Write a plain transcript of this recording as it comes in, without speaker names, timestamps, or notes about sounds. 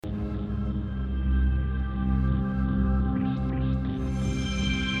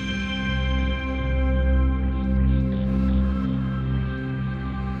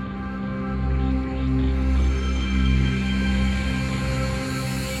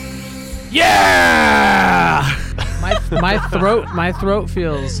Yeah! my throat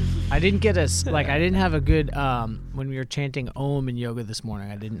feels. I didn't have a good when we were chanting Om in yoga this morning.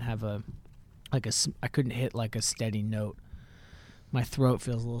 I didn't have I couldn't hit like a steady note. My throat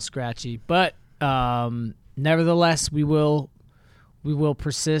feels a little scratchy, but nevertheless, we will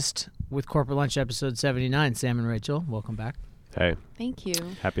persist with Corporate Lunch episode 79. Sam and Rachel, welcome back. Hey. Thank you.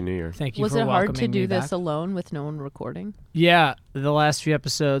 Happy New Year. Thank you Was for it welcoming hard to do me this back. alone with no one recording? Yeah, the last few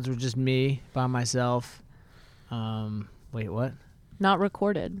episodes were just me by myself. Wait, what? Not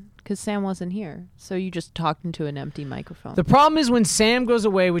recorded, because Sam wasn't here. So you just talked into an empty microphone. The problem is when Sam goes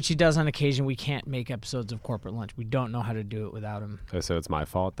away, which he does on occasion, we can't make episodes of Corporate Lunch. We don't know how to do it without him. So it's my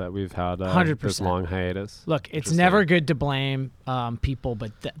fault that we've had 100%. this long hiatus? Look, it's never good to blame people,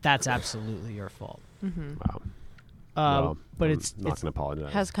 but that's absolutely your fault. Mm-hmm. Wow. But I'm it's not going to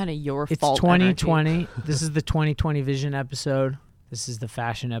apologize. Has kind of your it's fault. 2020. Energy. This is the 2020 vision episode. This is the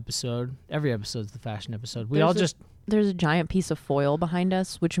fashion episode. Every episode's the fashion episode. There's a giant piece of foil behind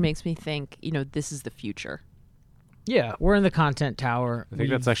us, which makes me think, this is the future. Yeah, we're in the content tower. I think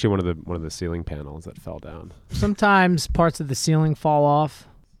that's actually one of the ceiling panels that fell down. Sometimes parts of the ceiling fall off.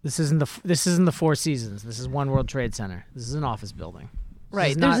 This isn't the Four Seasons. This is One World Trade Center. This is an office building.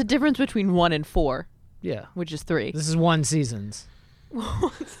 Right. There's a difference between 1 and 4. Yeah. Which is 3. This is One Seasons.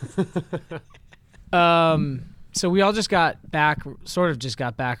 So we all just got back,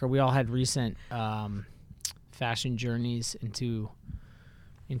 or we all had recent fashion journeys into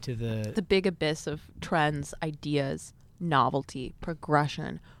the big abyss of trends, ideas, novelty,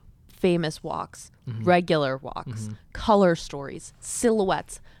 progression, famous walks, regular walks, color stories,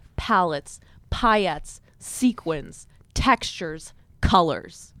 silhouettes, palettes, paillettes, sequins, textures,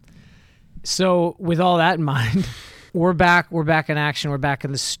 colors. So with all that in mind, we're back in action. We're back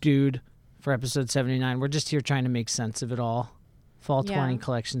in the stewed for episode 79. We're just here trying to make sense of it all. Fall 20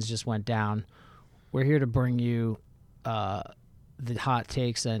 collections just went down. We're here to bring you the hot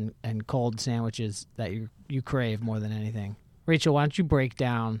takes and cold sandwiches that you crave more than anything. Rachel, why don't you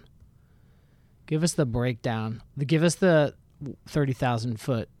give us the breakdown. Give us the 30,000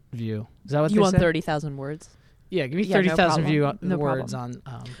 foot view. Is that what you they said? 30,000 words? Yeah, give me 30,000 no words problem.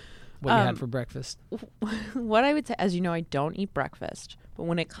 on what you had for breakfast. What I would say, as you know, I don't eat breakfast. But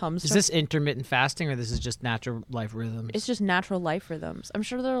when it comes Is to... this intermittent fasting or this is just natural life rhythms? It's just natural life rhythms. I'm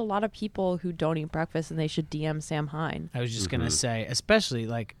sure there are a lot of people who don't eat breakfast and they should DM Sam Hine. I was just going to say, especially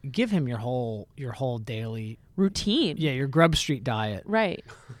give him your whole daily... routine. Yeah, your Grub Street diet. Right.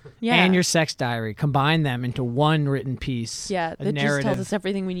 Yeah. And your sex diary. Combine them into one written piece. Yeah, that just tells us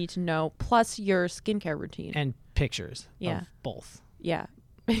everything we need to know, plus your skincare routine. And pictures of both. Yeah.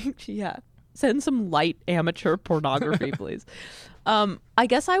 Yeah. Send some light amateur pornography, please. I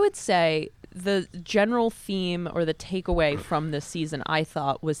guess I would say the general theme or the takeaway from this season, I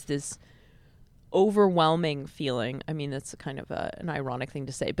thought, was this overwhelming feeling. I mean, that's kind of an ironic thing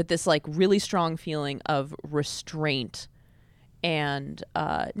to say, but this really strong feeling of restraint and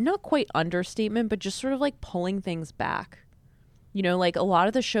not quite understatement, but just sort of pulling things back. A lot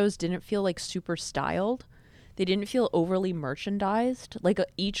of the shows didn't feel super styled. They didn't feel overly merchandised.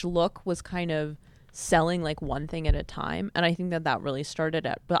 Each look was kind of selling one thing at a time. And I think that really started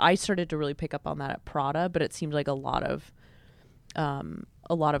but I started to really pick up on that at Prada, but it seemed like a lot of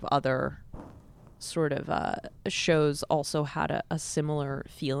other sort of shows also had a similar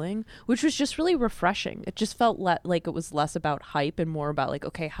feeling, which was just really refreshing. It just felt like it was less about hype and more about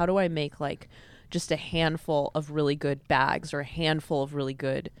okay, how do I make just a handful of really good bags or a handful of really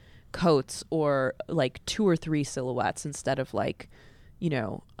good coats or 2 or 3 silhouettes instead of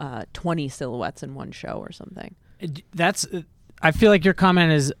 20 silhouettes in one show or something. I feel like your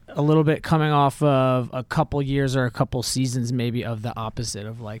comment is a little bit coming off of a couple years or a couple seasons maybe of the opposite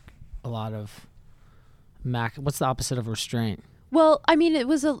of a lot of what's the opposite of restraint? Well, I mean, it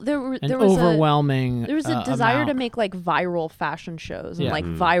was there was overwhelming. There was a desire amount. to make viral fashion shows and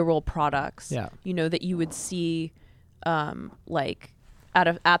viral products. Yeah. That you would see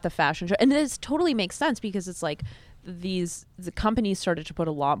at the fashion show, and this totally makes sense because it's the companies started to put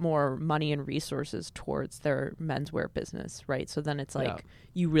a lot more money and resources towards their menswear business, right? So then it's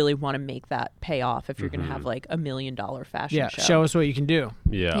you really want to make that pay off if you're going to have $1 million fashion show. Show us what you can do.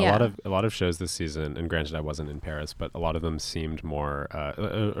 Yeah, a lot of shows this season, and granted I wasn't in Paris, but a lot of them seemed more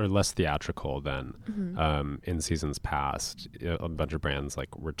or less theatrical than in seasons past. A bunch of brands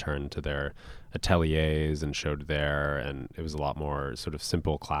returned to their ateliers and showed there, and it was a lot more sort of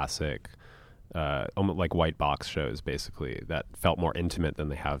simple, classic, almost like white box shows, basically, that felt more intimate than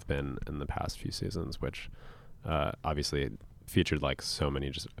they have been in the past few seasons, which obviously featured so many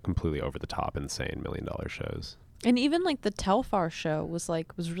just completely over the top, insane $1 million shows. And even like the Telfar show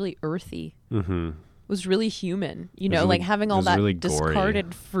was really earthy. Mm-hmm. Was really human. You It know, was like really- having it all was that really gory.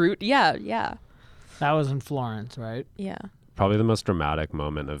 discarded fruit. Yeah. That was in Florence, right? Yeah. Probably the most dramatic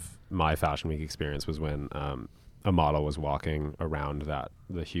moment of my Fashion Week experience was when a model was walking around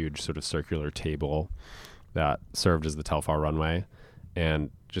the huge sort of circular table that served as the Telfar runway,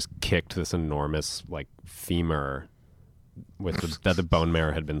 and just kicked this enormous like femur that the bone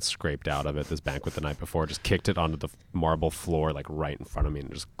marrow had been scraped out of at this banquet the night before. Just kicked it onto the marble floor like right in front of me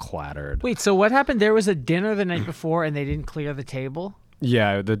and just clattered. Wait, so what happened? There was a dinner the night before and they didn't clear the table?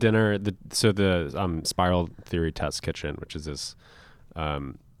 Yeah, the dinner. The Spiral Theory Test Kitchen, which is this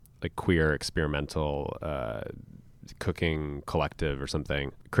like queer experimental cooking collective or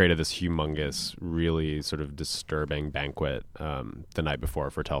something, created this humongous, really sort of disturbing banquet the night before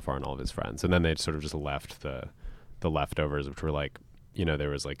for Telfar and all of his friends, and then they sort of just left the leftovers, which were like, you know,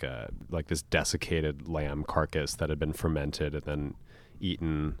 there was like this desiccated lamb carcass that had been fermented and then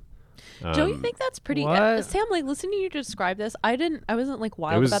eaten. Don't you think that's pretty? What? Sam, like listening to you describe this, I wasn't like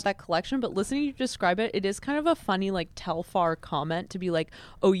wild about that collection, but listening to you describe it, it is kind of a funny like Telfar comment to be like,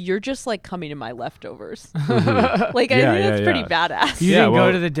 "Oh, you're just like coming to my leftovers." Like I think that's pretty badass. You didn't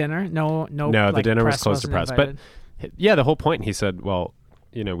go to the dinner? No. No, like, the dinner was press closed to wasn't press. invited? But yeah, the whole point, he said, well,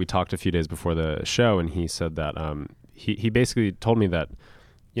 you know, we talked a few days before the show, and he said that he basically told me that,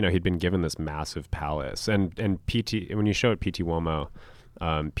 you know, he'd been given this massive palace, and PT, when you show at Pitti Uomo,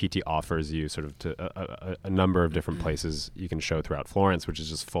 PT offers you sort of to a number of different places you can show throughout Florence, which is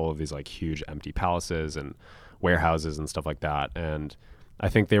just full of these like huge empty palaces and warehouses and stuff like that. And I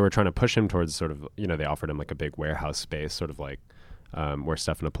think they were trying to push him towards sort of, you know, they offered him like a big warehouse space, sort of like where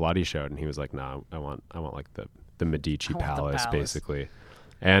Stefano Pilati showed, and he was like, "No, I want like the Medici palace, basically."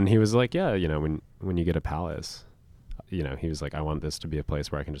 And he was like, "Yeah, you know, when you get a palace, you know," he was like, "I want this to be a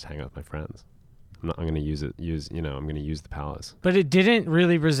place where I can just hang out with my friends. I'm going to I'm going to use the palace." But it didn't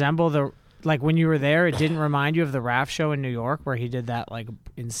really resemble like when you were there, it didn't remind you of the Raft show in New York where he did that like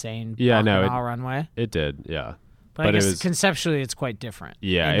insane Bacchanal runway? It did, yeah. But I guess conceptually it's quite different.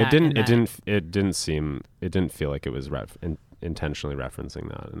 Yeah, it didn't feel like it was intentionally referencing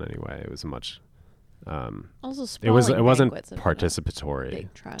that in any way. It was a much Also, it wasn't participatory.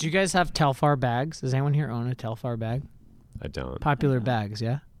 Do you guys have Telfar bags? Does anyone here own a Telfar bag? I don't. Popular bags,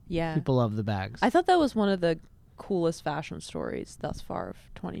 yeah? Yeah. People love the bags. I thought that was one of the coolest fashion stories thus far of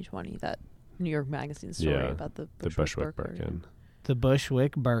 2020, that New York Magazine story about the Bushwick Birkin. The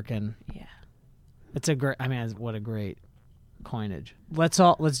Bushwick Birkin. Yeah. It's a great, what a great coinage. Let's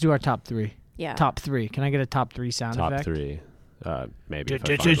do our top three. Yeah. Top three. Can I get a top three sound effect? Top three. Maybe.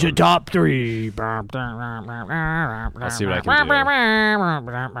 Top three. I'll see what I can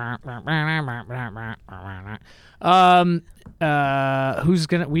do. Who's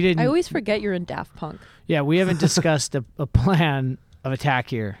gonna? We didn't. I always forget you're in Daft Punk. Yeah, we haven't discussed a plan of attack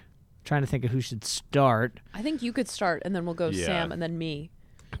here. Trying to think of who should start. I think you could start, and then we'll go Sam, and then me.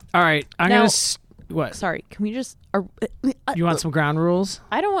 All right, I'm now, gonna. What? Sorry, can we just? You want some ground rules?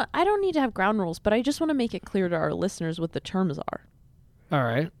 I don't need to have ground rules, but I just want to make it clear to our listeners what the terms are. All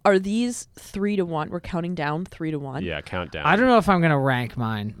right. Are these 3-1? We're counting down 3-1. Yeah, count down. I don't know if I'm gonna rank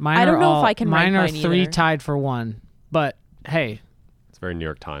mine. I don't know if I can rank mine are three either. tied for one. But hey, it's very New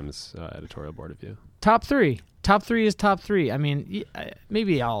York Times editorial board of view. Top three. Top three is top three. I mean,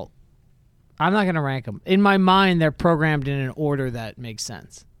 maybe I'm not gonna rank them. In my mind, they're programmed in an order that makes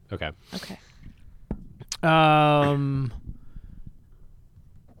sense. Okay.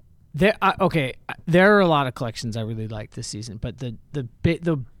 There are a lot of collections I really like this season, but the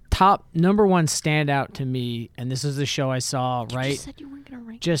top number one standout to me, and this is the show I saw just said you weren't gonna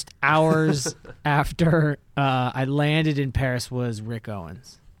rank just hours after I landed in Paris, was Rick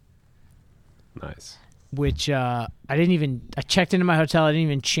Owens. Nice. Which I checked into my hotel. I didn't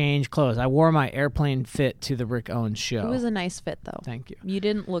even change clothes. I wore my airplane fit to the Rick Owens show. It was a nice fit, though. Thank you. You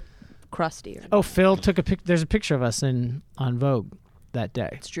didn't look crusty. Phil took a pic. There's a picture of us on Vogue that day.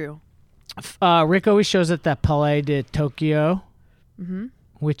 It's true. Rick always shows at that Palais de Tokyo,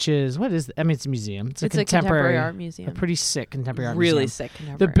 which is it's a museum. It's a contemporary art museum. A pretty sick contemporary art museum. Really sick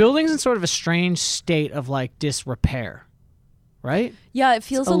contemporary. The building's in sort of a strange state of like disrepair, right? Yeah, it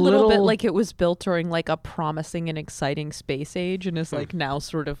feels a little bit like it was built during like a promising and exciting space age, and is like now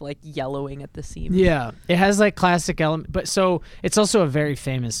sort of like yellowing at the seams. Yeah, it has like classic element, but so it's also a very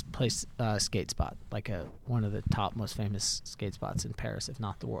famous place, skate spot, like one of the top most famous skate spots in Paris, if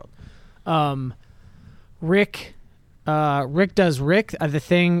not the world. Rick does Rick.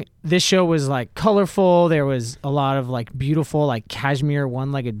 This show was like colorful. There was a lot of like beautiful like cashmere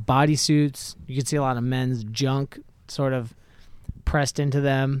one-legged bodysuits. You could see a lot of men's junk sort of pressed into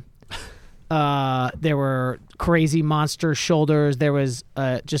them. There were crazy monster shoulders. There was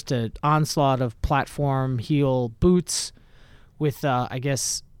just an onslaught of platform heel boots with, I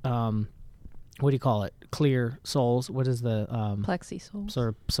guess, what do you call it? Clear soles. What is the plexi soles? Sort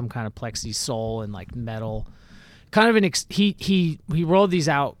of some kind of plexi sole and like metal. Kind of he rolled these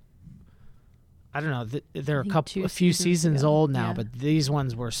out. I don't know. They're a few seasons old now, but these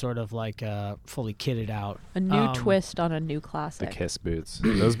ones were sort of like fully kitted out. A new twist on a new classic. The Kiss boots.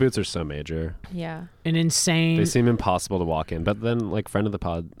 Those boots are so major. Yeah. An insane. They seem impossible to walk in. But then, like, friend of the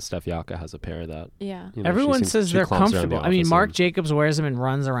pod, Steph Yaka, has a pair that. Yeah. You know, everyone says they're comfortable. I mean, Marc Jacobs wears them and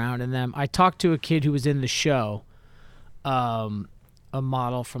runs around in them. I talked to a kid who was in the show, a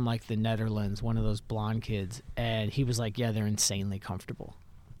model from like the Netherlands, one of those blonde kids, and he was like, "Yeah, they're insanely comfortable."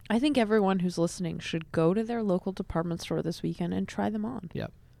 I think everyone who's listening should go to their local department store this weekend and try them on.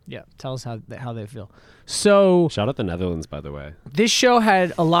 Yep. Yeah. Tell us how they feel. So shout out the Netherlands, by the way. This show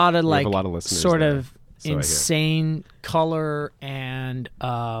had a lot of like a lot of listeners sort there, of insane color and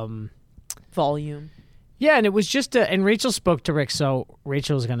volume. Yeah, and it was just and Rachel spoke to Rick, so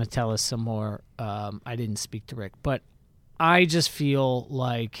Rachel's going to tell us some more. I didn't speak to Rick, but I just feel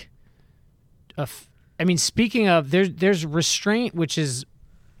like I mean, speaking of there's restraint, which is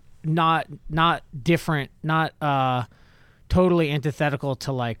not different, not totally antithetical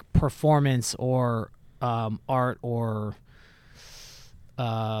to like performance or art or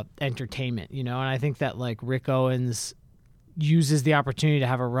entertainment, you know. And I think that like Rick Owens uses the opportunity to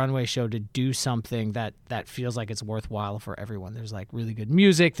have a runway show to do something that feels like it's worthwhile for everyone. There's like really good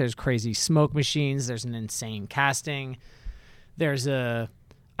music, there's crazy smoke machines, there's an insane casting, there's I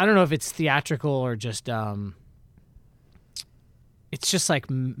don't know if it's theatrical or just it's just like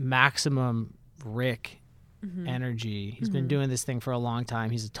maximum Rick energy. He's been doing this thing for a long time.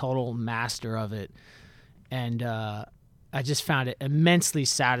 He's a total master of it. And I just found it immensely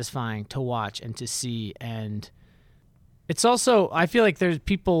satisfying to watch and to see. And it's also, I feel like there's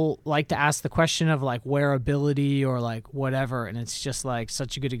people like to ask the question of like wearability or like whatever. And it's just like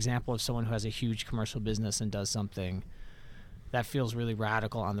such a good example of someone who has a huge commercial business and does something that feels really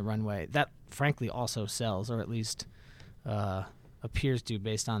radical on the runway. That frankly also sells, or at least appears to,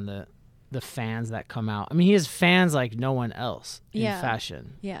 based on the fans that come out. I mean, he has fans like no one else in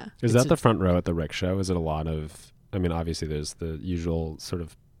fashion. Yeah. Is that the front row at the Rick show? Is it a lot of, I mean, obviously there's the usual sort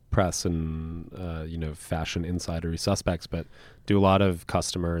of press and, fashion insidery suspects, but do a lot of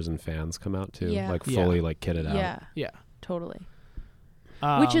customers and fans come out too? Yeah. Like fully like kitted out? Yeah. Totally.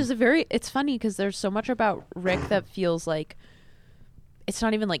 Which is it's funny because there's so much about Rick that feels like it's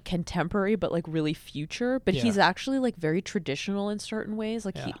not even like contemporary, but like really future. But he's actually like very traditional in certain ways.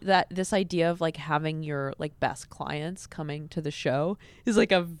 Like this idea of like having your like best clients coming to the show is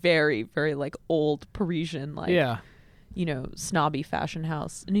like a very, very like old Parisian snobby fashion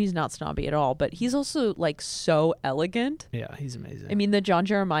house. And he's not snobby at all, but he's also like so elegant. Yeah, he's amazing. I mean, the John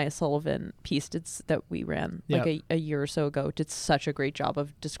Jeremiah Sullivan piece that we ran like a year or so ago did such a great job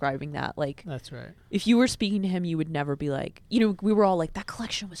of describing that. Like, that's right. If you were speaking to him, you would never be like, we were all like, that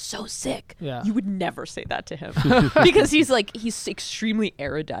collection was so sick. Yeah. You would never say that to him because he's extremely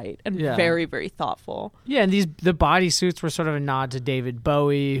erudite and very, very thoughtful. Yeah, and the bodysuits were sort of a nod to David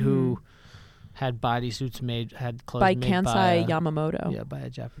Bowie, who had bodysuits had clothes by made Kansai Yamamoto. Yeah, by a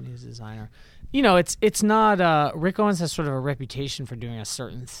Japanese designer. You know, it's not Rick Owens has sort of a reputation for doing a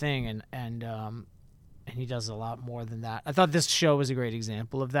certain thing, and he does a lot more than that. I thought this show was a great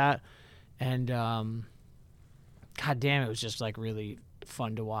example of that, and god damn, it was just like really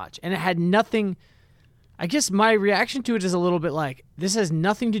fun to watch. And it had nothing, I guess my reaction to it is a little bit like, this has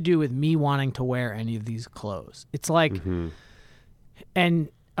nothing to do with me wanting to wear any of these clothes. It's like and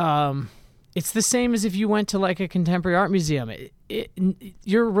it's the same as if you went to like a contemporary art museum.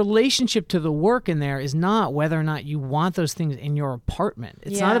 Your relationship to the work in there is not whether or not you want those things in your apartment.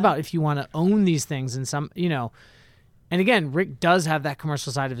 It's not about if you want to own these things in some, And again, Rick does have that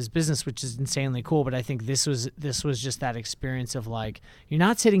commercial side of his business, which is insanely cool. But I think this was just that experience of like, you're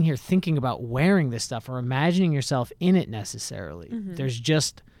not sitting here thinking about wearing this stuff or imagining yourself in it necessarily. There's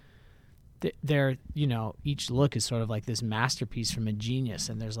just each look is sort of like this masterpiece from a genius,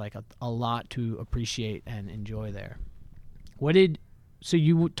 and there's like a lot to appreciate and enjoy there. So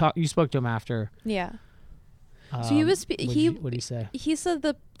you spoke to him after? Yeah. So he was. What did he say? He said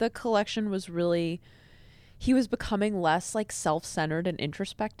the collection was really. He was becoming less like self-centered and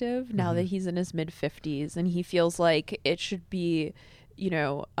introspective now that he's in his mid-50s, and he feels like it should be,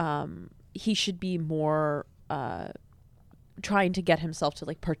 he should be more trying to get himself to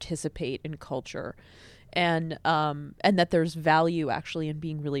like participate in culture. and that there's value actually in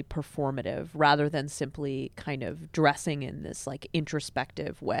being really performative rather than simply kind of dressing in this like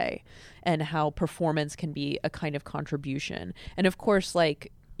introspective way, and how performance can be a kind of contribution. And of course,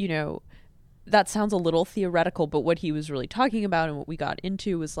 like, you know, that sounds a little theoretical, but what he was really talking about and what we got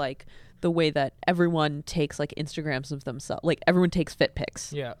into was like the way that everyone takes like Instagrams of themselves, like everyone takes fit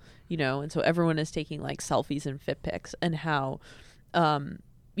pics, you know, and so everyone is taking like selfies and fit pics, and how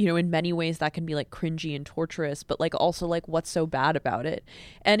you know, in many ways that can be like cringy and torturous, but like also like what's so bad about it?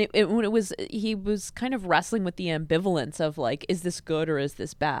 And he was kind of wrestling with the ambivalence of like, is this good or is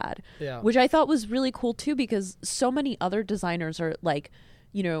this bad? Yeah. Which I thought was really cool too, because so many other designers are like,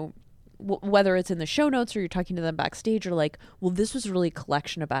 you know, whether it's in the show notes or you're talking to them backstage, or like, well, this was really a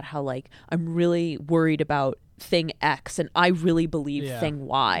collection about how like I'm really worried about thing X and I really believe thing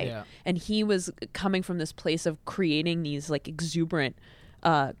Y. Yeah. And he was coming from this place of creating these like exuberant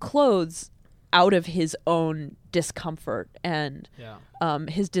clothes out of his own discomfort and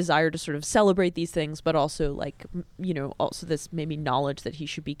his desire to sort of celebrate these things, but also like, you know, also this maybe knowledge that he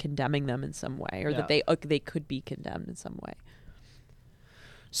should be condemning them in some way, or that they could be condemned in some way.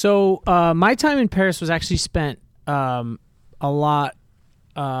 So my time in Paris was actually spent a lot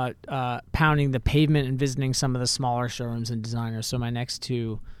pounding the pavement and visiting some of the smaller showrooms and designers. So my next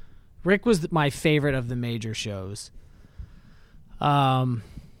two, Rick was my favorite of the major shows.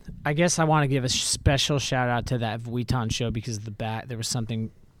 I guess I want to give a special shout out to that Vuitton show because of the bag. There was something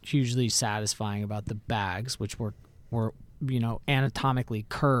hugely satisfying about the bags, which were you know, anatomically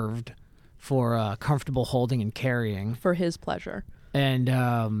curved for comfortable holding and carrying For his pleasure. And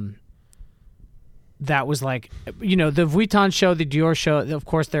that was like, you know, the Vuitton show, the Dior show, of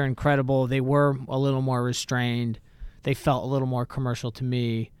course they're incredible. They were a little more restrained. They felt a little more commercial to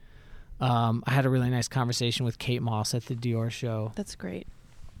me. I had a really nice conversation with Kate Moss at the Dior show. That's great.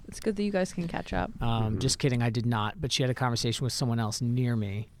 It's good that you guys can catch up. Just kidding, I did not. But she had a conversation with someone else near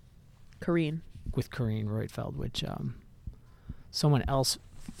me. Corrine Reutfeld, which someone else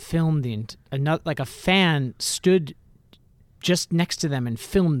filmed like a fan stood just next to them and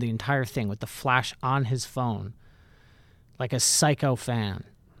filmed the entire thing with the flash on his phone, like a psycho fan.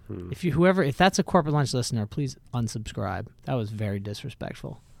 If that's a Corporate Lunch listener, please unsubscribe. That was very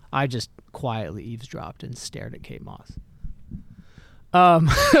disrespectful. I just quietly eavesdropped and stared at Kate Moss.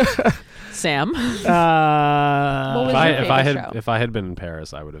 Sam, If I had been in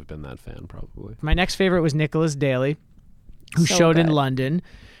Paris, I would have been that fan probably. My next favorite was Nicholas Daly, who So showed in good. London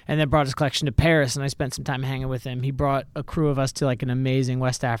and then brought his collection to Paris, and I spent some time hanging with him. He brought a crew of us to like an amazing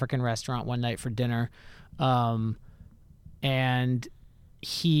West African restaurant one night for dinner. And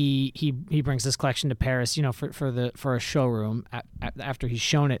he brings this collection to Paris, you know, for a showroom after he's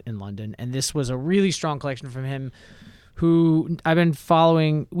shown it in London. And this was a really strong collection from him, who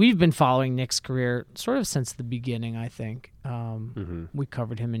we've been following Nick's career sort of since the beginning, I think. We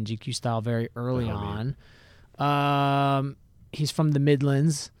covered him in GQ Style very early on. He's from the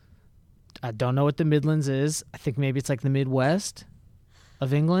Midlands. I don't know what the Midlands is. I think maybe it's like the Midwest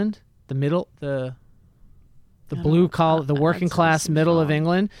of England, the blue collar, the working class middle of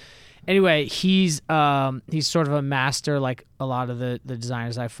England. Anyway, he's sort of a master, like a lot of the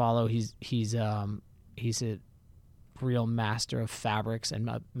designers I follow. He's a real master of fabrics and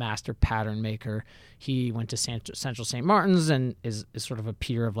a master pattern maker. He went to Central St. Martin's and is sort of a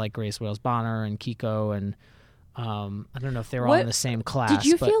peer of like Grace Wales Bonner and Kiko, and I don't know if they were all in the same class, did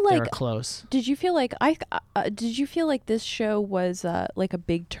you but feel they like were close. Did you feel like did you feel like this show was like a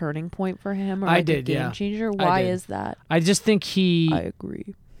big turning point for him, or like a game changer? Why is that? I just think I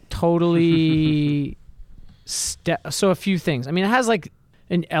agree. Totally. So a few things. I mean, it has like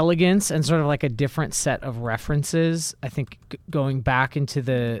an elegance and sort of like a different set of references. I think going back into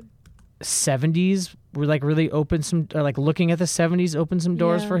the 70s, we're like really opened some, or like looking at the 70s opened some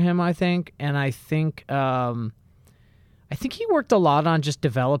doors for him, I think. And I think he worked a lot on just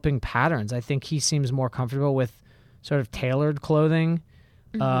developing patterns. I think he seems more comfortable with sort of tailored clothing,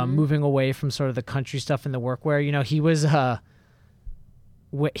 moving away from sort of the country stuff and the workwear. You know, he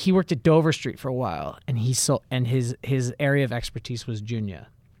worked at Dover Street for a while, and his area of expertise was Junya.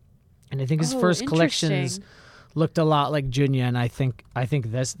 And I think his first collections looked a lot like Junya, and I think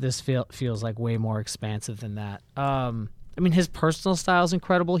this feels like way more expansive than that. I mean, his personal style is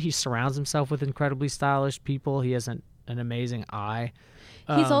incredible. He surrounds himself with incredibly stylish people. He has an amazing eye.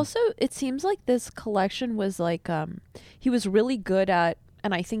 He's also, it seems like this collection was like, he was really good at,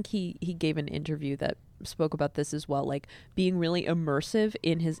 and I think he gave an interview that spoke about this as well, like being really immersive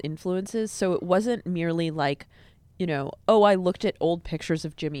in his influences. So it wasn't merely like I looked at old pictures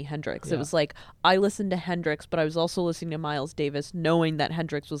of Jimi Hendrix. Yeah. It was like, I listened to Hendrix, but I was also listening to Miles Davis, knowing that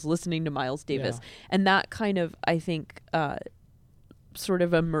Hendrix was listening to Miles Davis. Yeah. And that kind of, I think, sort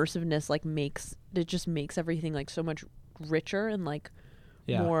of immersiveness, like, makes everything, like, so much richer and, like,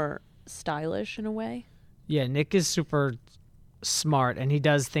 more stylish in a way. Yeah, Nick is super smart, and he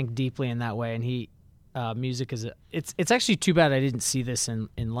does think deeply in that way. And he, music is it's actually too bad I didn't see this in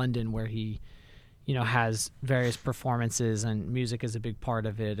London, where he, has various performances and music is a big part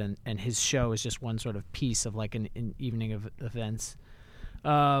of it, and his show is just one sort of piece of like an evening of events.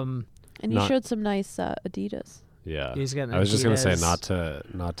 And he showed some nice Adidas. Yeah, he's got. I was just gonna say not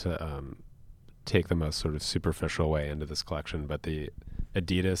to take the most sort of superficial way into this collection, but the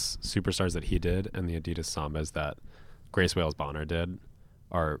Adidas Superstars that he did and the Adidas Sambas that Grace Wales Bonner did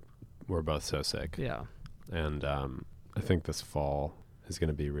were both so sick. Yeah, and I think this fall is going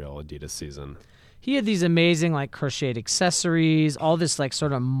to be real Adidas season. He had these amazing like crocheted accessories, all this like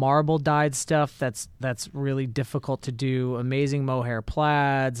sort of marble dyed stuff that's really difficult to do. Amazing mohair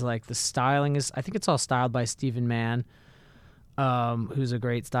plaids, like the styling is, I think it's all styled by Stephen Mann, who's a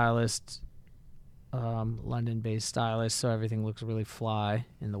great stylist, London-based stylist. So everything looks really fly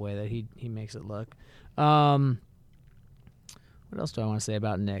in the way that he makes it look. What else do I want to say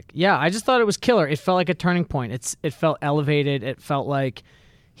about Nick? Yeah, I just thought it was killer. It felt like a turning point. It felt elevated. It felt like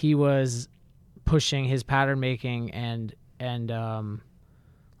he was pushing his pattern making and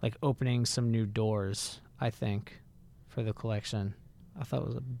like opening some new doors, I think, for the collection. I thought it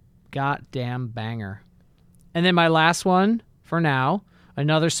was a goddamn banger. And then my last one for now,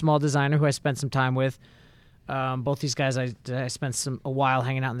 another small designer who I spent some time with. Both these guys, I spent a while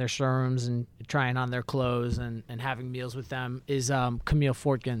hanging out in their showrooms and trying on their clothes and having meals with them, is Camille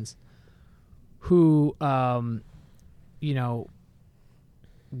Fortkins, who,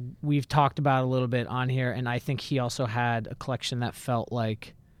 we've talked about a little bit on here, and I think he also had a collection that felt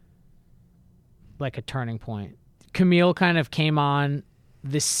like a turning point. Camille kind of came on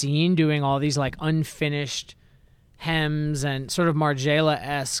the scene doing all these like unfinished hems and sort of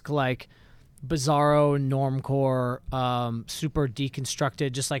Margiela-esque like bizarro normcore, super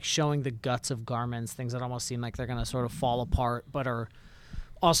deconstructed, just like showing the guts of garments, things that almost seem like they're going to sort of fall apart but are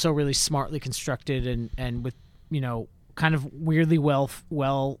also really smartly constructed and with, kind of weirdly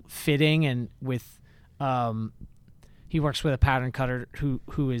well fitting, and with he works with a pattern cutter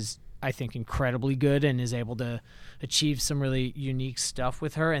who is, I think, incredibly good and is able to achieve some really unique stuff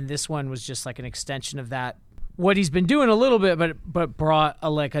with her. And this one was just like an extension of that, what he's been doing a little bit, but brought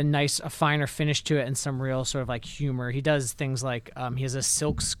a finer finish to it and some real sort of like humor. He does things like he has a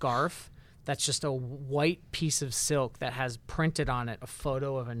silk scarf that's just a white piece of silk that has printed on it a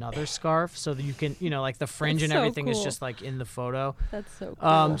photo of another scarf, so that you can, like the fringe and everything is just like in the photo. That's so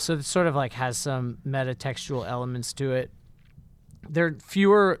cool. So it sort of like has some metatextual elements to it. There are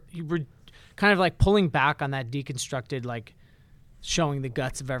fewer, you were kind of like pulling back on that deconstructed, like showing the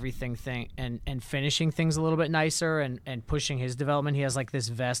guts of everything thing and finishing things a little bit nicer and pushing his development. He has like this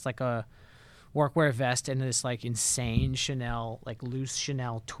vest, like a workwear vest, and this like insane Chanel, like loose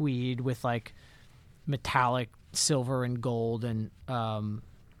Chanel tweed with like metallic silver and gold and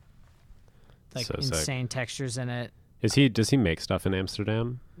like so insane textures in it. Does he make stuff in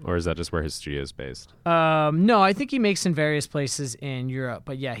Amsterdam, or is that just where his studio is based? No, I think he makes in various places in Europe,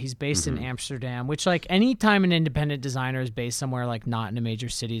 but yeah, he's based in Amsterdam, which like any time an independent designer is based somewhere like not in a major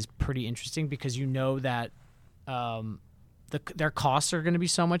city is pretty interesting, because that their costs are going to be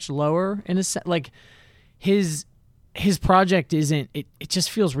so much lower in a sense. Like his project isn't. It just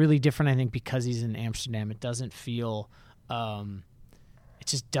feels really different, I think, because he's in Amsterdam. It doesn't feel. It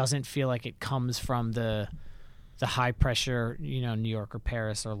just doesn't feel like it comes from the high pressure, New York or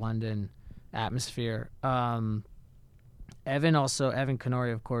Paris or London atmosphere. Evan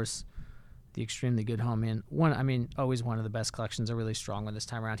Canori, of course, the extremely good homie, and always one of the best collections, a really strong one this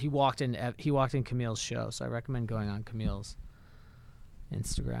time around. He walked in Camille's show, so I recommend going on Camille's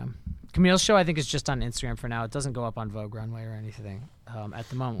Instagram. Camille's show, I think, is just on Instagram for now. It doesn't go up on Vogue Runway or anything at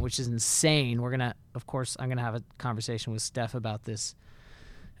the moment, which is insane. I'm gonna have a conversation with Steph about this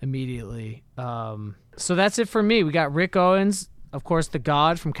immediately. So that's it for me. We got Rick Owens, of course, the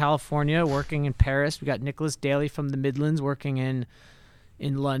God from California, working in Paris. We got Nicholas Daly from the Midlands, working in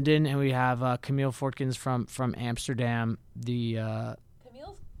London, and we have Camille Fortkins from Amsterdam.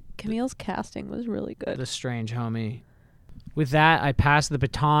 Camille's casting was really good. The strange homie. With that, I pass the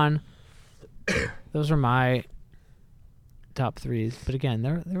baton. Those are my top threes, but again,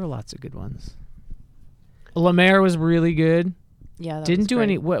 there were lots of good ones. Lemaire was really good. Yeah, that didn't was do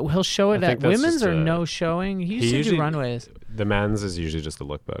great. any. He'll show it at women's or no showing. He used to do runways. The men's is usually just a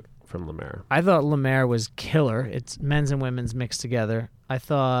lookbook from La Mer. I thought La Mer was killer. It's men's and women's mixed together. I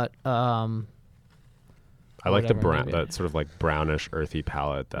thought. I like the whatever, brown, maybe. that sort of like brownish, earthy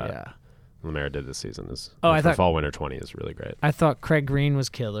palette that Yeah. La Mer did this season. I for thought fall winter 20 is really great. I thought Craig Green was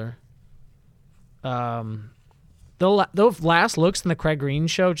killer. The last looks in the Craig Green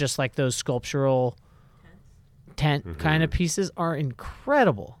show, just like those sculptural tent kind of pieces, are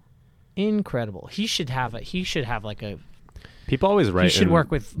incredible. Incredible. He should have like a. People always write. He should work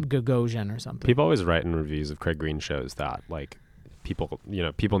with Gagosian or something. People always write in reviews of Craig Green shows that like people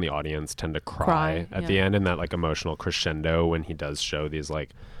in the audience tend to cry at the end in that like emotional crescendo when he does show these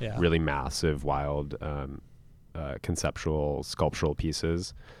like really massive, wild, conceptual, sculptural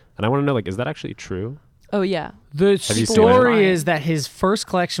pieces. And I want to know, like, is that actually true? Oh, yeah. The you seen story it? is that his first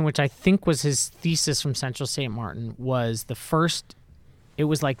collection, which I think was his thesis from Central St. Martin, was the first. It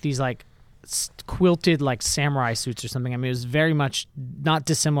was like these like quilted like samurai suits or something. I mean, it was very much not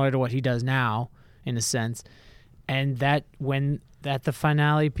dissimilar to what he does now in a sense. And that when at the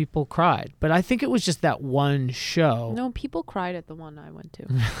finale, people cried. But I think it was just that one show. No, people cried at the one I went to.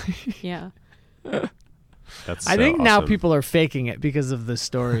 Yeah. That's I think now awesome. people are faking it because of the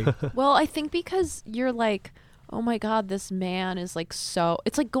story. Well, I think because you're like, oh my God, this man is like so.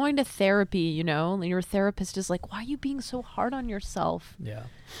 It's like going to therapy, and your therapist is like, why are you being so hard on yourself? Yeah.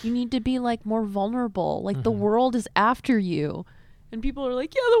 You need to be like more vulnerable. Like the world is after you. And people are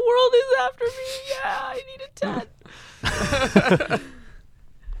like, yeah, the world is after me. Yeah, I need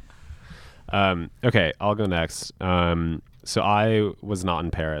a 10. Okay, I'll go next. So I was not in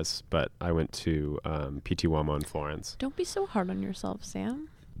Paris, but I went to Pitti Uomo in Florence. Don't be so hard on yourself, Sam.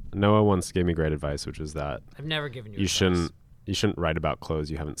 Noah once gave me great advice, which was that I've never given you you advice. shouldn't write about clothes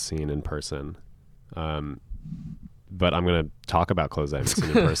you haven't seen in person. But I'm gonna talk about clothes I haven't seen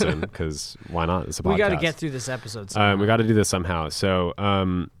in person because why not? It's a podcast. We got to get through this episode. We got to do this somehow. So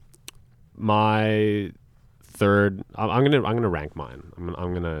my third, I'm gonna rank mine.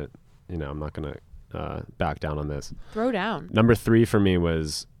 I'm gonna I'm not gonna back down on this. Throw down. Number 3 for me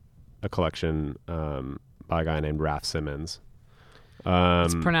was a collection by a guy named Raph Simmons.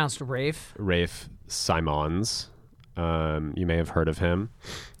 It's pronounced Rafe. Rafe Simons. You may have heard of him.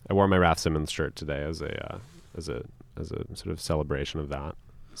 I wore my Raph Simmons shirt today as a sort of celebration of that.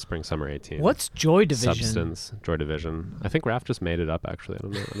 Spring Summer 18. What's Joy Division? Substance. Joy Division. I think Raph just made it up, actually. I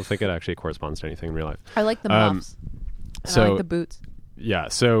don't know. I don't think it actually corresponds to anything in real life. I like the muffs. And I like the boots. Yeah.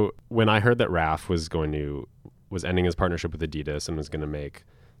 So when I heard that Raph was ending his partnership with Adidas and was going to make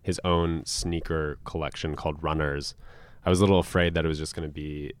his own sneaker collection called Runners, I was a little afraid that it was just going to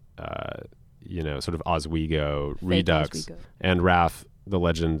be, sort of Oswego Redux. Oswego. And Raph, the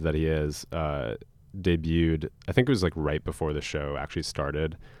legend that he is, debuted, I think it was like right before the show actually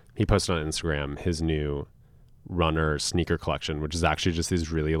started. He posted on Instagram his new runner sneaker collection, which is actually just these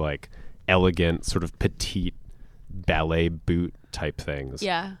really like elegant sort of petite ballet boot type things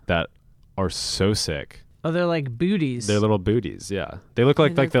that are so sick. Oh, they're like booties. They're little booties, yeah. They look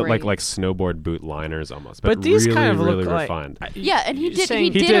like They're the great. like snowboard boot liners almost, but these really, kind of really look refined. Yeah, and he did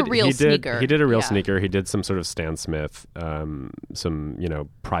a real sneaker. He did a real Yeah. sneaker. He did some sort of Stan Smith, some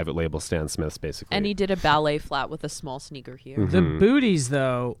private label Stan Smiths basically. And he did a ballet flat with a small sneaker here. The booties,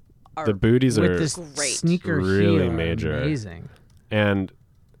 though, the booties with are this great. sneaker really heel are major. amazing. And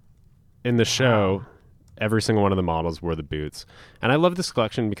in the show, every single one of the models wore the boots. And I love this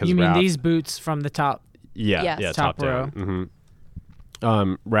collection because You mean Raph, these boots from the top? Yeah, Yes. yeah, Top top down.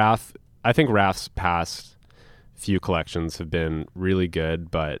 row. Raph, I think Raph's past few collections have been really good,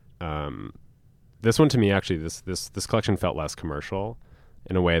 but this one to me actually, this collection felt less commercial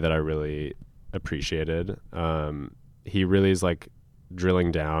in a way that I really appreciated. He really is like drilling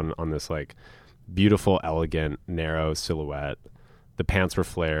down on this like beautiful, elegant, narrow silhouette. The pants were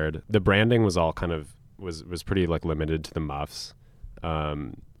flared. The branding was all kind of was pretty like limited to the muffs,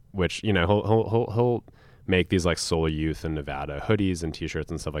 which he'll make these like Solar Youth in Nevada hoodies and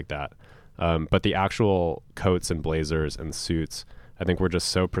T-shirts and stuff like that. But the actual coats and blazers and suits, I think, were just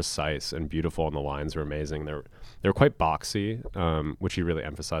so precise and beautiful, and the lines were amazing. They're quite boxy, which he really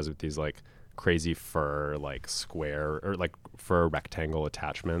emphasized with these like crazy fur, like square or like fur rectangle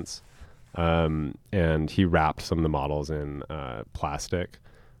attachments. And he wrapped some of the models in plastic,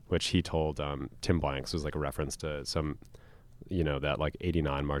 which he told Tim Blanks was like a reference to some, that like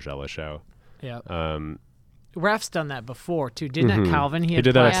 89 Margiela show. Yeah. Raph's done that before too, didn't at Calvin? He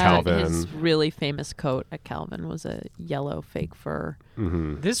did that at Yeah, Calvin. his really famous coat at Calvin was a yellow fake fur.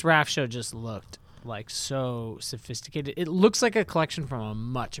 This Raph show just looked like so sophisticated. It looks like a collection from a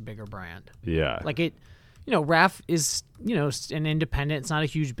much bigger brand. Yeah. Like it, RAF is, an independent. It's not a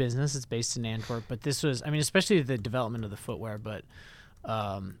huge business. It's based in Antwerp. But this was, especially the development of the footwear. But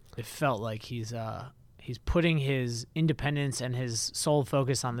it felt like he's putting his independence and his sole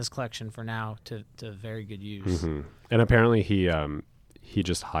focus on this collection for now to very good use. Mm-hmm. And apparently he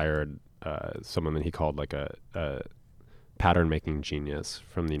just hired someone that he called like a pattern making genius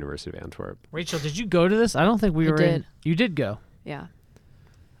from the University of Antwerp. Rachel, did you go to this? I don't think we were in. You did go. Yeah.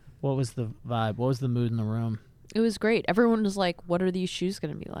 What was the vibe? What was the mood in the room? It was great. Everyone was like, what are these shoes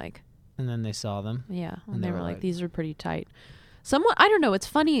going to be like? And then they saw them. Yeah. And they were like, these are pretty tight. Somewhat, I don't know. It's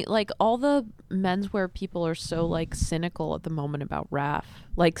funny. Like, all the menswear people are so, like, cynical at the moment about RAF.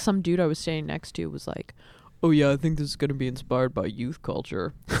 Like, some dude I was standing next to was like, oh, yeah, I think this is going to be inspired by youth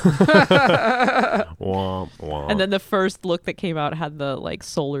culture. Womp, womp. And then the first look that came out had the, like,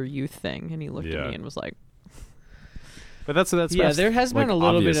 solar youth thing. And he looked at me and was like... But that's yeah, there has been like,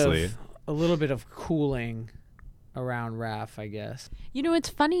 a little bit of cooling around RAF, I guess. It's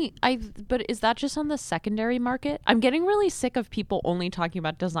funny. But is that just on the secondary market? I'm getting really sick of people only talking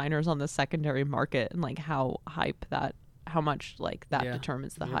about designers on the secondary market and like how much like that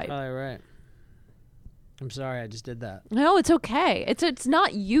determines the hype. Probably right. I'm sorry, I just did that. No, it's okay. It's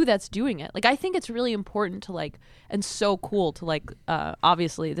not you that's doing it. Like, I think it's really important to like, and so cool to like,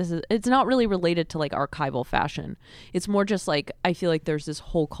 obviously it's not really related to like archival fashion. It's more just like, I feel like there's this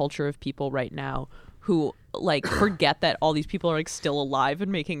whole culture of people right now who like forget that all these people are like still alive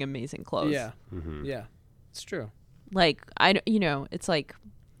and making amazing clothes. Yeah. Mm-hmm. Yeah. It's true. Like, it's like,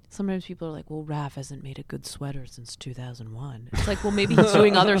 sometimes people are like, well, Raph hasn't made a good sweater since 2001. It's like, well, maybe he's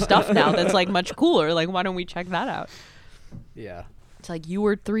doing other stuff now that's like much cooler. Like, why don't we check that out? Yeah. It's like, you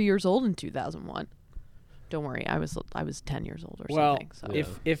were 3 years old in 2001. Don't worry, I was 10 years old or something. So.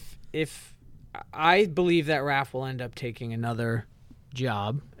 If I believe that Raph will end up taking another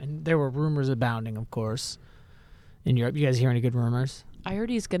job, and there were rumors abounding, of course, in Europe. You guys hear any good rumors? I heard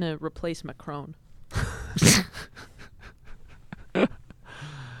he's gonna replace Macron.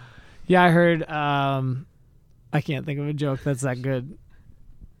 Yeah, I heard. I can't think of a joke that's that good.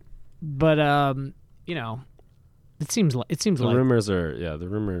 But it seems like the rumors are the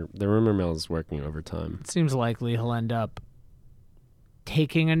rumor mill is working overtime. It seems likely he'll end up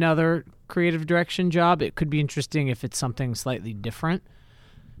taking another creative direction job. It could be interesting if it's something slightly different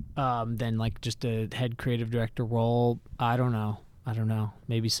than like just a head creative director role. I don't know.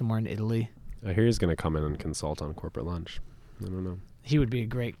 Maybe somewhere in Italy. I hear he's going to come in and consult on corporate lunch. I don't know. He would be a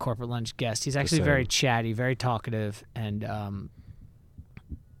great corporate lunch guest. He's actually very chatty, very talkative, and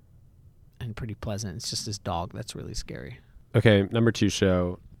pretty pleasant. It's just his dog that's really scary. Okay, number 2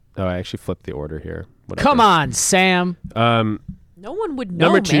 show. Oh, I actually flipped the order here. Whatever. Come on, Sam. No one would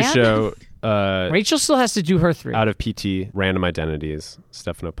know, Number 2 show. Rachel still has to do her 3. Out of PT, Random Identities,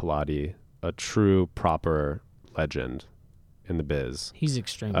 Stefano Pilati, a true, proper legend in the biz. He's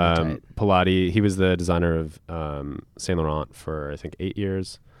extremely tight. Pilati, he was the designer of Saint Laurent for I think 8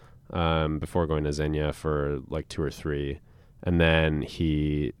 years before going to Zegna for like 2 or 3, and then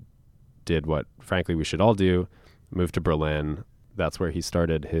he did what frankly we should all do, moved to Berlin. That's where he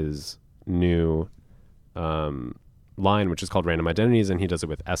started his new line, which is called Random Identities, and he does it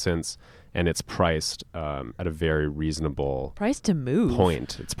with Essence, and it's priced at a very reasonable price to move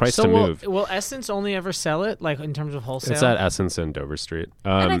point. It's priced to move. Will Essence only ever sell it like in terms of wholesale? It's at Essence in Dover Street.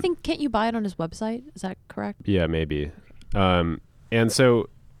 And I think, can't you buy it on his website? Is that correct? Yeah, maybe. And so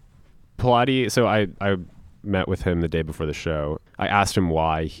Pilati, so I met with him the day before the show. I asked him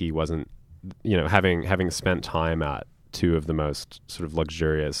why he wasn't, having spent time at 2 of the most sort of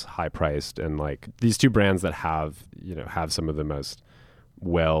luxurious, high-priced, and like these 2 brands that have some of the most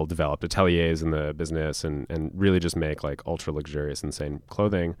well-developed ateliers in the business and really just make like ultra-luxurious, insane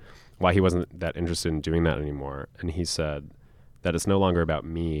clothing, why he wasn't that interested in doing that anymore. And he said that it's no longer about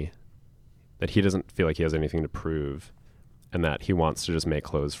me, that he doesn't feel like he has anything to prove, and that he wants to just make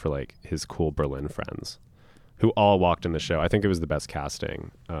clothes for like his cool Berlin friends who all walked in the show. I think it was the best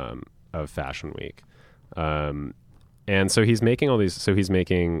casting of Fashion Week. And so he's making all these. So he's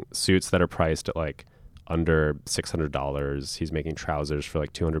making suits that are priced at like under $600. He's making trousers for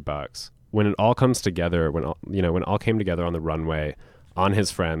like $200. When it all comes together, when it all came together on the runway, on his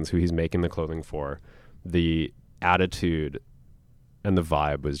friends who he's making the clothing for, the attitude and the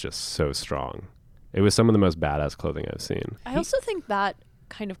vibe was just so strong. It was some of the most badass clothing I've seen. I also think that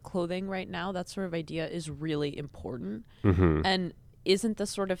kind of clothing right now, that sort of idea, is really important, and isn't the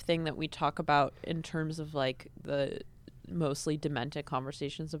sort of thing that we talk about in terms of like the mostly demented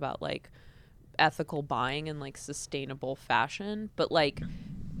conversations about like ethical buying and like sustainable fashion, but like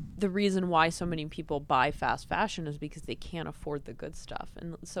the reason why so many people buy fast fashion is because they can't afford the good stuff,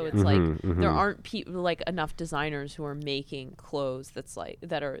 and so it's like there aren't like enough designers who are making clothes that's like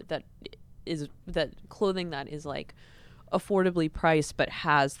that clothing that is like affordably priced but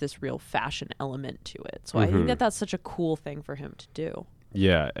has this real fashion element to it. So I think that that's such a cool thing for him to do.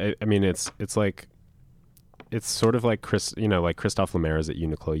 Yeah, I mean it's like it's sort of like like Christophe Lemaire's at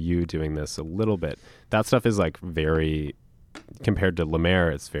Uniqlo U doing this a little bit. That stuff is like very, compared to Lemaire,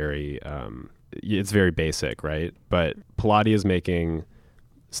 it's very basic, right? But Pilati is making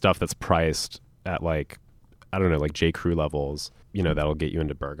stuff that's priced at like, I don't know, like J. Crew levels, that'll get you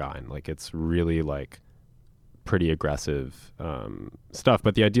into Berghain. Like it's really like pretty aggressive stuff,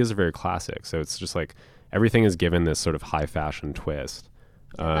 but the ideas are very classic. So it's just like everything is given this sort of high fashion twist.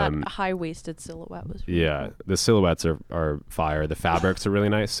 That high-waisted silhouette was really cool. The silhouettes are fire. The fabrics are really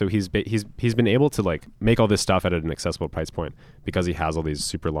nice. So he's been able to like make all this stuff at an accessible price point because he has all these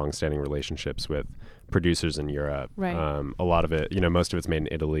super long-standing relationships with producers in Europe. Right. A lot of it, most of it's made in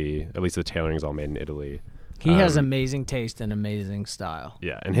Italy. At least the tailoring is all made in Italy. He has amazing taste and amazing style.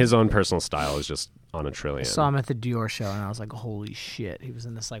 Yeah, and his own personal style is just on a trillion. I saw him at the Dior show, and I was like, holy shit. He was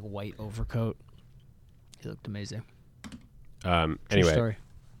in this like white overcoat. He looked amazing. Anyway, story.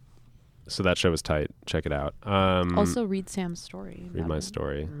 So that show was tight. Check it out. Also, read Sam's story. Read my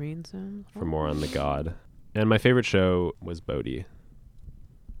story. Read Sam's for more on the god. And my favorite show was Bodhi.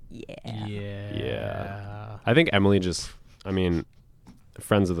 Yeah. I think Emily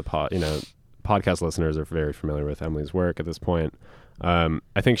friends of the podcast listeners are very familiar with Emily's work at this point.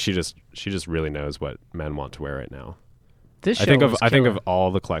 I think she just really knows what men want to wear right now. This show I think of all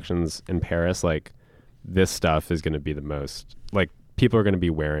the collections in Paris, like this stuff is going to be the most, like people are going to be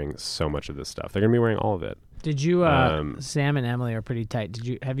wearing so much of this stuff. They're going to be wearing all of it. Did you Sam and Emily are pretty tight.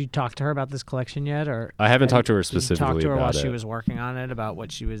 Have you talked to her about this collection yet, or I haven't talked to her specifically about it? Did you talk to her while she was working on it about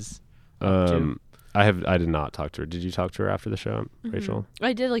what she was up to? I did not talk to her. Did you talk to her after the show, Rachel?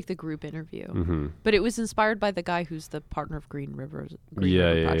 I did like the group interview, but it was inspired by the guy who's the partner of Green River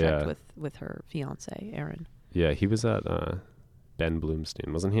Project with her fiance Aaron. Yeah, he was at Ben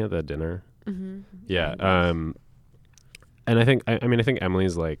Bloomstein, wasn't he at that dinner? Yeah, and I think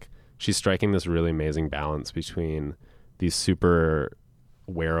Emily's like, she's striking this really amazing balance between these super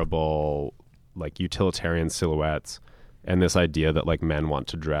wearable, like utilitarian silhouettes and this idea that like men want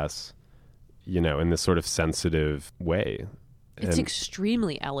to dress, in this sort of sensitive way. It's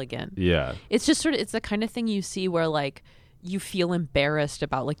extremely elegant. Yeah. It's just it's the kind of thing you see where like you feel embarrassed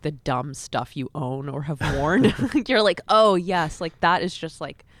about like the dumb stuff you own or have worn. You're like, oh yes, like that is just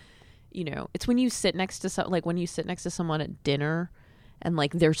like, it's when you sit next to someone at dinner and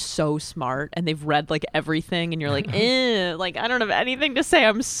like they're so smart and they've read like everything and you're like, like I don't have anything to say.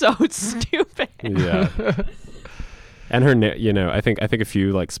 I'm so stupid. Yeah. And her, I think a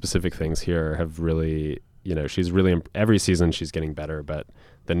few like specific things here have really, she's really, every season she's getting better, but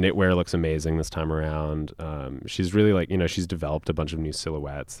the knitwear looks amazing this time around. She's really like, she's developed a bunch of new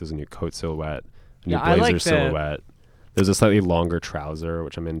silhouettes. There's a new coat silhouette, a new blazer silhouette. There's a slightly longer trouser,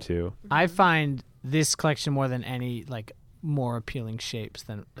 which I'm into. I find this collection more than any like more appealing shapes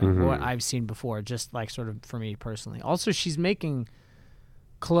than what I've seen before, just like sort of for me personally. Also, she's making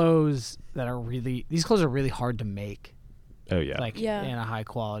clothes that are these clothes are really hard to make. Oh yeah. Like in a high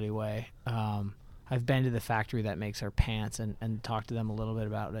quality way. I've been to the factory that makes her pants and talked to them a little bit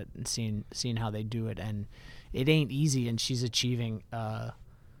about it and seen how they do it, and it ain't easy, and she's achieving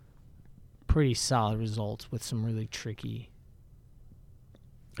pretty solid results with some really tricky.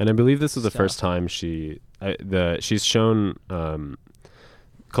 And I believe this is the first time she's shown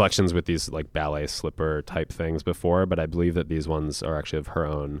collections with these like ballet slipper type things before, but I believe that these ones are actually of her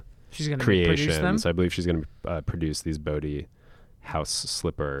own creations. I believe she's going to produce these Bodhi house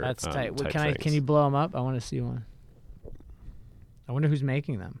slipper. That's tight. Type Can you blow them up? I want to see one. I wonder who's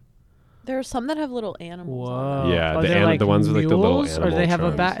making them. There are some that have little animals. Whoa. On them. Yeah, the ones with like the little animal. Or they have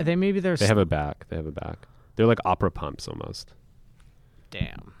charms. a back. They have a back. They're like opera pumps almost.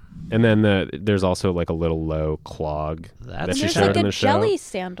 Damn. And then there's also like a little low clog that she there's showed like in a the show. jelly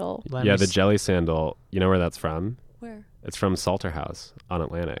sandal. The jelly sandal. You know where that's from? Where? It's from Salter House on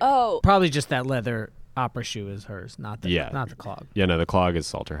Atlantic. Oh, probably just that leather opera shoe is hers, not the clog. Yeah, no, the clog is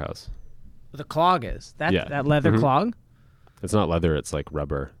Salter House. The clog is that leather clog. It's not leather. It's like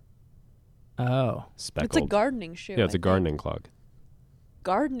rubber. Oh, It's speckled. a gardening shoe. Yeah, it's a gardening clog.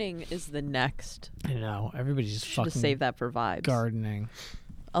 Gardening is the next. I know. Everybody's just fucking save that for vibes. Gardening.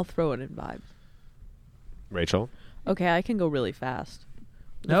 I'll throw it in vibes. Rachel? Okay, I can go really fast.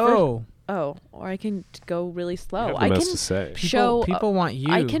 No. Or I can go really slow. You have the most to say. People want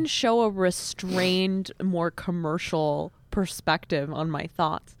you. I can show a restrained, more commercial perspective on my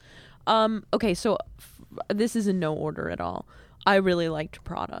thoughts. Okay, so this is in no order at all. I really liked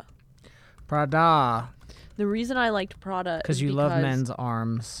Prada. Prada. The reason I liked Prada is Because you love men's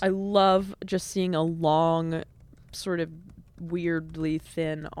arms. I love just seeing a long, sort of weirdly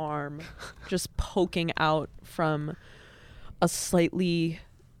thin arm just poking out from a slightly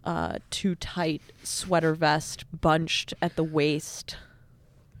too tight sweater vest bunched at the waist.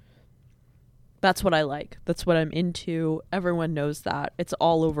 That's what I like. That's what I'm into. Everyone knows that. It's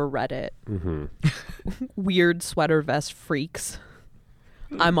all over Reddit. Mm-hmm. Weird sweater vest freaks.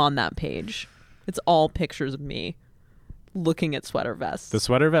 I'm on that page. It's all pictures of me looking at sweater vests. The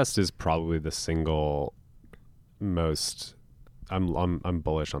sweater vest is probably the single most. I'm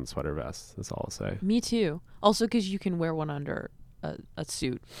bullish on sweater vests. That's all I'll say. Me too. Also, because you can wear one under a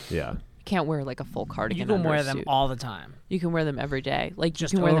suit. Yeah. You can't wear like a full cardigan. You can under wear a them suit. all the time. You can wear them every day. Like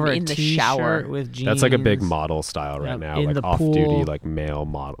Just you can wear them over in a the t-shirt shower with jeans. That's like a big model style right Yep, now. in Like the off-duty, pool. like male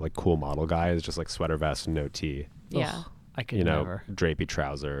model, like cool model guys, just like sweater vest, no tee. Yeah. Ugh, I could You know, never. drapey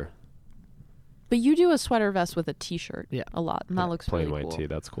trouser. But you do a sweater vest with a t-shirt Yeah. a lot, and that looks Plain really white cool. tee.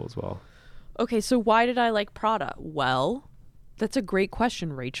 That's cool as well. Okay, so why did I like Prada? Well, that's a great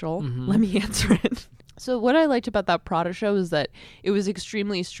question, Rachel. Mhm. Let me answer it. So what I liked about that Prada show is that it was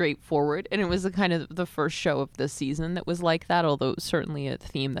extremely straightforward, and it was the kind of the first show of the season that was like that, although it was certainly a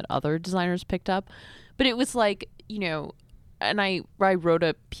theme that other designers picked up. But it was like, you know, and I wrote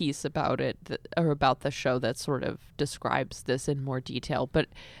a piece about it, or about the show, that sort of describes this in more detail. But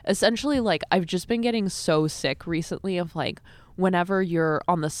essentially, like, I've just been getting so sick recently of, like, whenever you're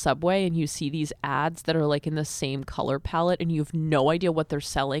on the subway and you see these ads that are, like, in the same color palette and you have no idea what they're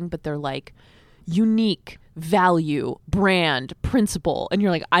selling, but they're, like, unique, value, brand, principle. And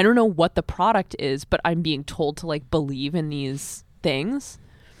you're like, I don't know what the product is, but I'm being told to, like, believe in these things.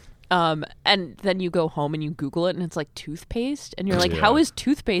 And then you go home and you Google it and it's like toothpaste. And you're like, Yeah. how is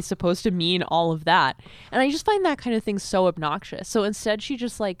toothpaste supposed to mean all of that? And I just find that kind of thing so obnoxious. So instead she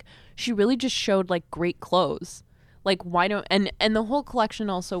really just showed like great clothes. Like, why don't, and the whole collection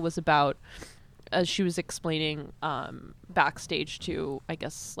also was about, as she was explaining backstage to, I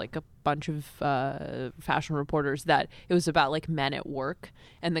guess, like a bunch of fashion reporters, that it was about like men at work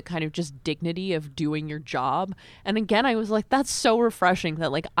and the kind of just dignity of doing your job. And again, I was like, that's so refreshing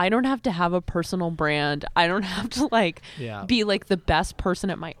that like I don't have to have a personal brand. I don't have to like Yeah. be like the best person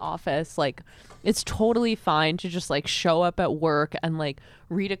at my office. Like, it's totally fine to just like show up at work and like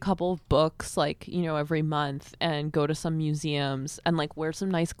read a couple of books, like, you know, every month, and go to some museums and like wear some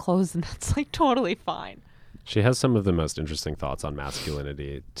nice clothes, and that's like totally fine. She has some of the most interesting thoughts on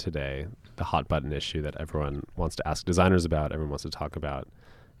masculinity today, the hot button issue that everyone wants to ask designers about, everyone wants to talk about.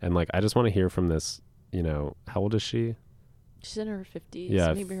 And like, I just want to hear from this, you know, how old is she? She's in her 50s,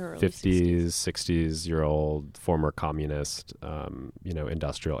 Yeah, maybe her early 50s, 60s. 60s-year-old former communist, you know,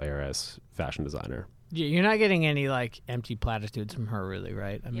 industrial heiress, fashion designer. You're not getting any like empty platitudes from her, really,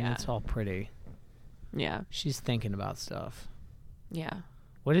 right? I mean, Yeah. it's all pretty. Yeah, She's thinking about stuff. yeah,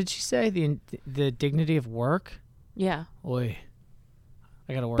 What did she say? The dignity of work? yeah. Oy.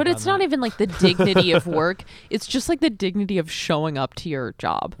 I gotta work But on it's not that. even like the dignity of work. It's just like the dignity of showing up to your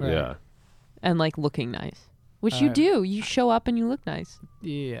job Right. Yeah. and like looking nice, which you do. You show up and you look nice.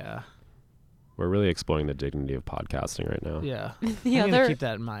 Yeah. We're really exploring the dignity of podcasting right now. Yeah. The I'm gonna other, keep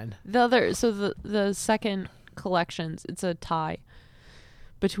that in mind. the second collections, it's a tie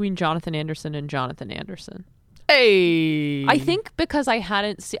between Jonathan Anderson and Jonathan Anderson. Hey. I think because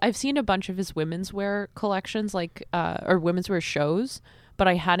I've seen a bunch of his women's wear collections, like or women's wear shows, but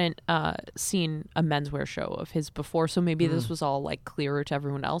I hadn't seen a menswear show of his before, so maybe this was all like clearer to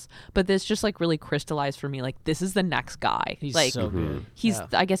everyone else. But this just like really crystallized for me, like, this is the next guy. He's like, so good. he's Yeah.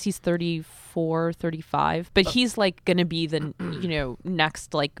 I guess he's 34, 35, but he's like gonna be the you know,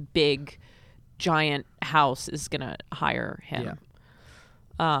 next like big giant house is gonna hire him. Yeah.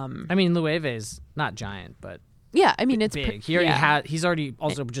 I mean, Loewe's not giant, but Yeah, I mean, it's big. He already he's already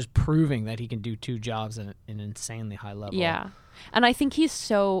also just proving that he can do two jobs at an insanely high level. Yeah. And I think he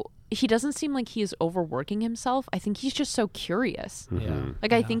doesn't seem like he is overworking himself. I think he's just so curious. Yeah.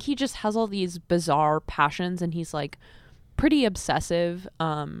 Like, I think he just has all these bizarre passions, and he's like pretty obsessive.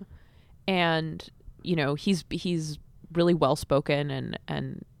 And, you know, he's really well spoken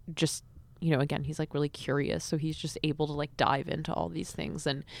and just, you know, again, he's like really curious. So he's just able to like dive into all these things,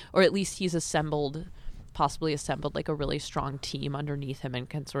 or at least he's possibly assembled like a really strong team underneath him and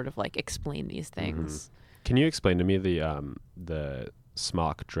can sort of like explain these things. Can you explain to me the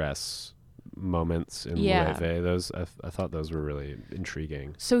smock dress moments in Loewe. Those I thought those were really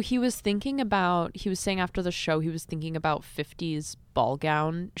intriguing. So he was saying after the show, he was thinking about 50s ball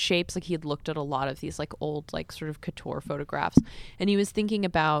gown shapes. Like he had looked at a lot of these like old like sort of couture photographs, and he was thinking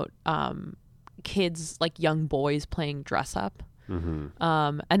about kids, like young boys playing dress up. And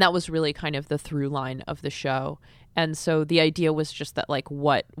that was really kind of the through line of the show. And so the idea was just that, like,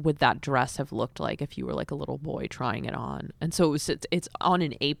 what would that dress have looked like if you were like a little boy trying it on? And so it's on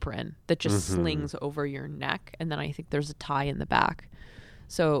an apron that just slings over your neck, and then I think there's a tie in the back.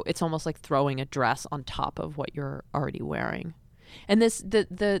 So it's almost like throwing a dress on top of what you're already wearing. And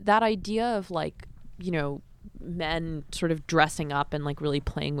that idea of like, you know, men sort of dressing up and like really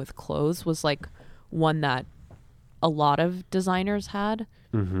playing with clothes was like one that a lot of designers had.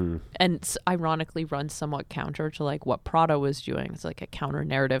 And ironically runs somewhat counter to like what Prada was doing. It's like a counter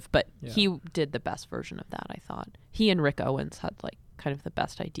narrative, but he did the best version of that, I thought. He and Rick Owens had like kind of the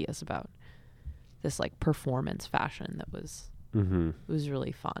best ideas about this like performance fashion that was it was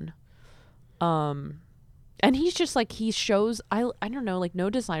really fun. And he's just like, he shows, I don't know, like no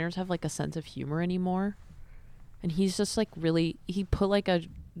designers have like a sense of humor anymore. And he's just like really, he put like a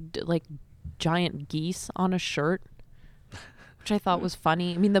like giant geese on a shirt, which I thought was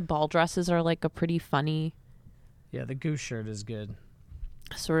funny. I mean, the ball dresses are like a pretty funny. Yeah, the goose shirt is good.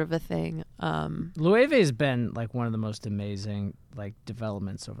 Sort of a thing. Loewe's been like one of the most amazing like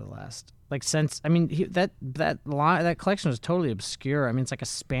developments over the last like since. I mean, that collection was totally obscure. I mean, it's like a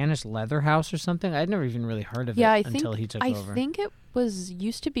Spanish leather house or something. I'd never even really heard of it until he took over. I think it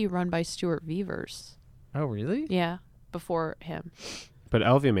used to be run by Stuart Vevers. Oh, really? Yeah, before him. But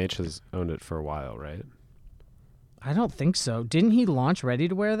LVMH has owned it for a while, right? I don't think so. Didn't he launch ready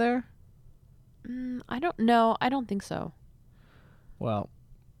to wear there? I don't know. I don't think so. Well,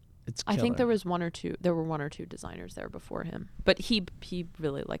 it's killer. I think there were one or two designers there before him, but he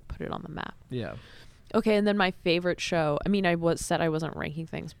really like put it on the map. Yeah. Okay, and then my favorite show. I mean, I said I wasn't ranking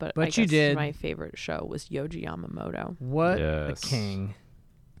things, but I you did. My favorite show was YOHJI YAMAMOTO. What a king!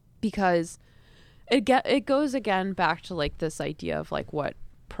 Because it goes again back to like this idea of like what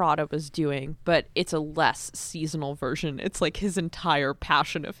Prada was doing, but it's a less seasonal version. It's like his entire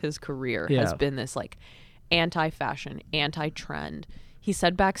passion of his career has been this like anti-fashion, anti-trend. He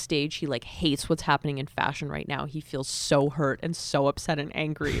said backstage he like hates what's happening in fashion right now. He feels so hurt and so upset and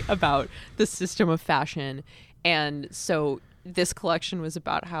angry about the system of fashion. And so this collection was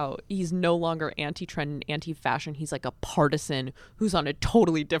about how he's no longer anti-trend and anti-fashion. He's like a partisan who's on a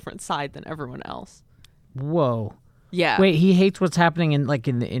totally different side than everyone else. Whoa. Yeah. Wait, he hates what's happening in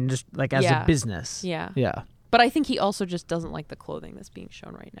the industry, like as a business. Yeah. Yeah. But I think he also just doesn't like the clothing that's being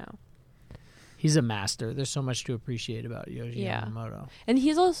shown right now. He's a master. There's so much to appreciate about YOHJI Yamamoto. And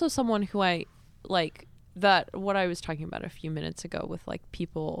he's also someone who I like, that what I was talking about a few minutes ago with like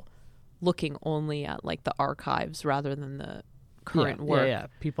people looking only at like the archives rather than the current work. Yeah.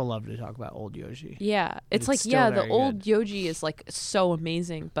 People love to talk about old YOHJI. Yeah. It's like, the old YOHJI is like so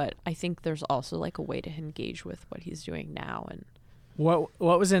amazing, but I think there's also like a way to engage with what he's doing now. And what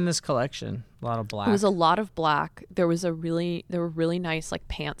was in this collection? A lot of black. It was a lot of black. There were really nice like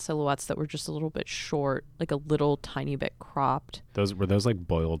pant silhouettes that were just a little bit short, like a little tiny bit cropped. Were those like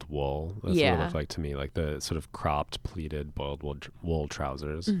boiled wool? That's what it looked like to me, like the sort of cropped, pleated, boiled wool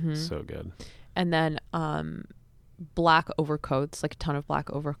trousers. So good. And then black overcoats, like a ton of black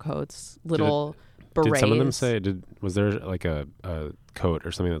overcoats, little berets. Did some of them say? Was there like a coat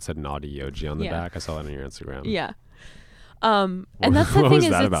or something that said "Naughty YOHJI" on the back? I saw that on your Instagram. Yeah. And that's the thing is,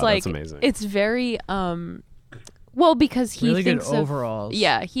 it's about? like That's amazing. It's very well, because he really thinks good overalls.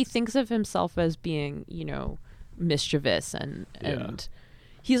 He thinks of himself as being, you know, mischievous and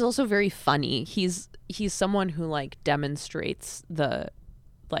he's also very funny. He's someone who like demonstrates the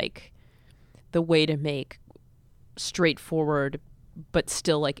way to make straightforward but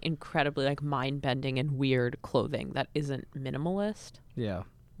still like incredibly like mind-bending and weird clothing that isn't minimalist. Yeah.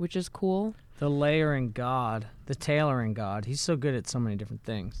 Which is cool. The layering god, the tailoring god. He's so good at so many different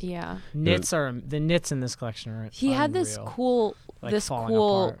things. Yeah. The knits in this collection are He had this cool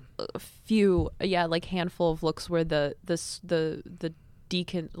few like handful of looks where the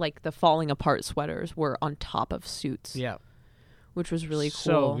falling apart sweaters were on top of suits. Yeah. Which was really cool.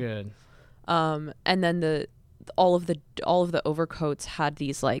 So good. And then all of the overcoats had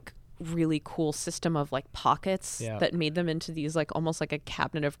these like really cool system of like pockets that made them into these like almost like a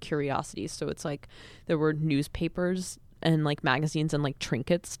cabinet of curiosities. So it's like there were newspapers and like magazines and like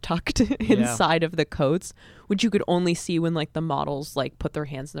trinkets tucked inside of the coats, which you could only see when like the models like put their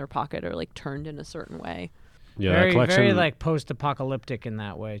hands in their pocket or like turned in a certain way. Yeah, very, that collection. very like post-apocalyptic in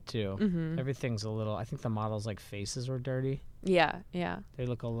that way too. Mm-hmm. Everything's a little. I think the models' like faces were dirty. Yeah, yeah. They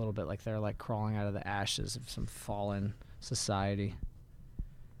look a little bit like they're like crawling out of the ashes of some fallen society.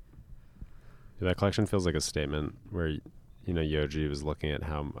 Yeah, that collection feels like a statement where, YOHJI was looking at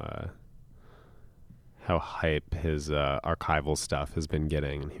how hype his archival stuff has been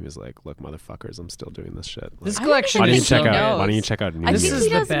getting, and he was like, "Look, motherfuckers, I'm still doing this shit." This Like, collection why don't you is check so out? Why don't you knows. check out New I This think is he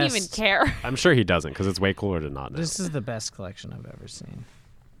the doesn't best. even care. I'm sure he doesn't, because it's way cooler to not know. This is the best collection I've ever seen.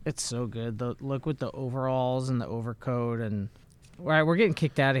 It's so good. The look with the overalls and the overcoat, and all right, we're getting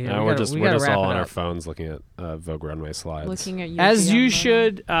kicked out of here. No, we we're gotta just wrap all it on our up. phones looking at Vogue runway slides. Looking at you, As you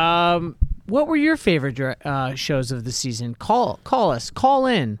should. What were your favorite shows of the season? Call us. Call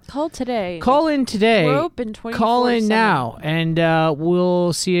in. Call today. Call in today. We're open 24/7. Call in now, and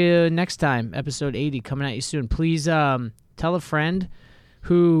we'll see you next time. Episode 80 coming at you soon. Please tell a friend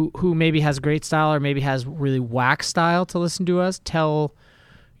who maybe has great style or maybe has really whack style to listen to us. Tell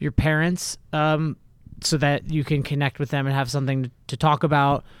your parents so that you can connect with them and have something to talk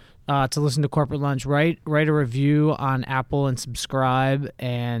about. To listen to Corporate Lunch, write a review on Apple and subscribe,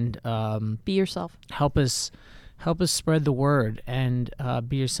 and Be yourself. help us spread the word, and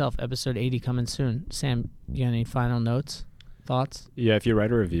be yourself. Episode 80 coming soon. Sam, you got any final notes, thoughts? Yeah, if you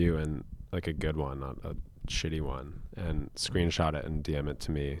write a review, and like a good one, not a shitty one, and screenshot it and DM it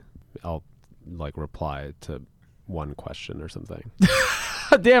to me, I'll like reply to one question or something.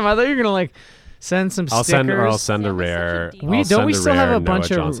 Damn, I thought you were gonna like send some stickers. I'll send a rare. We- I'll don't send we a still have rare a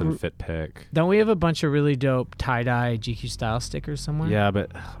bunch Noah of Johnson fit pick. Don't we have a bunch of really dope tie-dye GQ style stickers somewhere? Yeah, but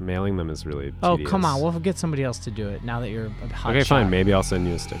mailing them is really. Oh, tedious. come on. We'll get somebody else to do it now that you're a hot Okay, shot. fine. Maybe I'll send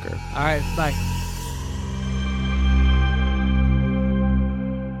you a sticker. All right, bye.